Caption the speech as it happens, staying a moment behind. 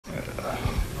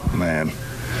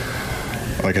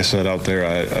man, like I said out there,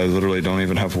 I literally don't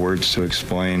even have words to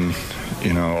explain,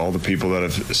 all the people that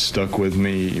have stuck with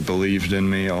me, believed in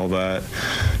me, all that,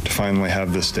 to finally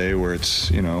have this day where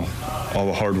it's, all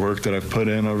the hard work that I've put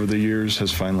in over the years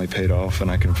has finally paid off,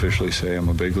 and I can officially say I'm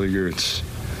a big leaguer. It's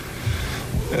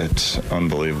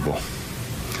unbelievable.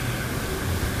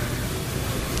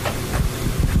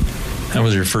 How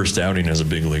was your first outing as a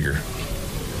big leaguer?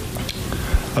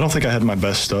 I don't think I had my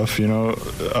best stuff,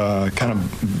 kind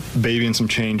of babying some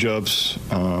change-ups,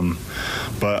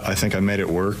 but I think I made it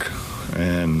work,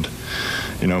 and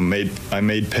I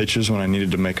made pitches when I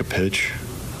needed to make a pitch,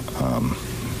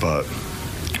 but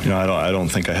I don't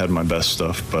think I had my best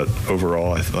stuff. But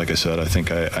overall, like I said, I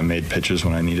think I made pitches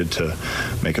when I needed to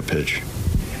make a pitch.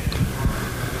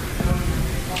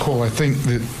 Cole, I think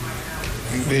that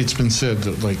it's been said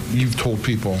that, like, you've told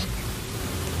people,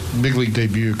 big league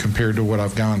debut compared to what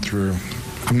I've gone through,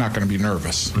 I'm not going to be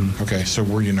nervous. Okay, so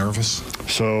were you nervous?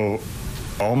 So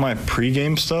all my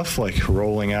pregame stuff, like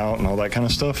rolling out and all that kind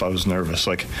of stuff, I was nervous.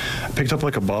 Like, I picked up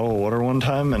like a bottle of water one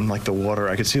time, and like the water,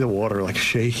 I could see the water like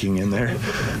shaking in there.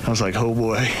 I was like, oh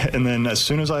boy. And then as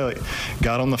soon as I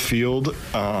got on the field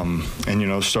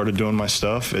and started doing my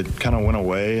stuff, it kind of went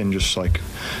away, and just like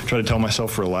try to tell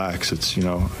myself, relax. It's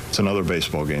it's another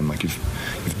baseball game. Like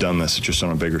you've done this, it's just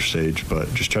on a bigger stage.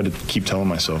 But just try to keep telling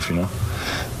myself,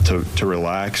 to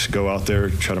relax, go out there,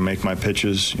 try to make my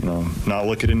pitches, not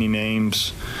look at any names.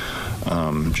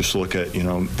 Just look at,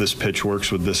 this pitch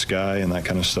works with this guy and that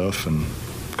kind of stuff, and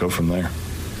go from there.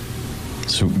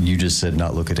 So you just said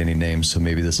not look at any names, so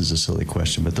maybe this is a silly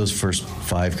question, but those first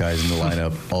 5 guys in the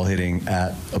lineup all hitting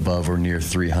at, above, or near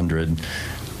 300,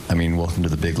 I mean, welcome to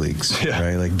the big leagues,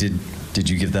 right? Like, did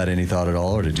you give that any thought at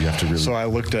all, or did you have to really? So I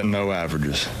looked at no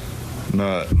averages.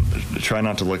 No, try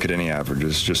not to look at any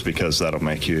averages, just because that'll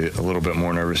make you a little bit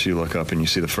more nervous. You look up and you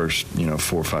see the first,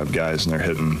 4 or 5 guys, and they're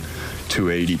hitting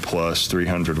 280 plus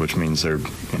 300, which means they're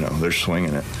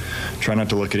swinging it. Try not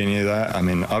to look at any of that. I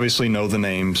mean, obviously know the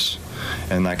names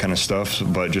and that kind of stuff,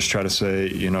 but just try to say,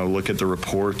 look at the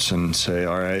reports and say,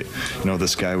 all right,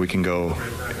 this guy, we can go,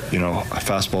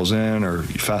 fastballs in or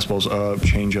fastballs up,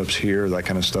 change ups here, that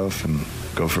kind of stuff, and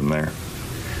go from there.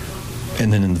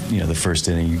 And then in the first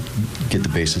inning, you get the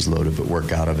bases loaded, but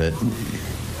work out of it.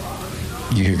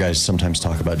 You hear guys sometimes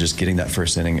talk about just getting that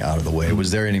first inning out of the way. Was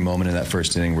there any moment in that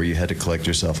first inning where you had to collect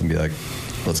yourself and be like,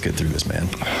 let's get through this, man?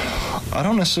 I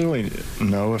don't necessarily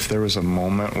know if there was a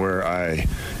moment where I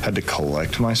had to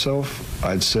collect myself.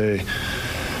 I'd say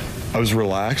I was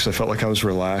relaxed. I felt like I was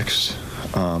relaxed.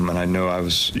 And I know I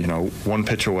was, one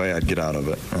pitch away, I'd get out of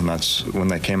it. And that's when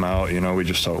they came out, we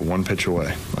just thought one pitch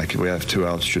away. Like, we have 2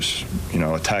 outs, just,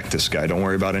 attack this guy. Don't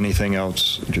worry about anything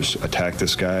else. Just attack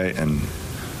this guy and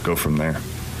go from there.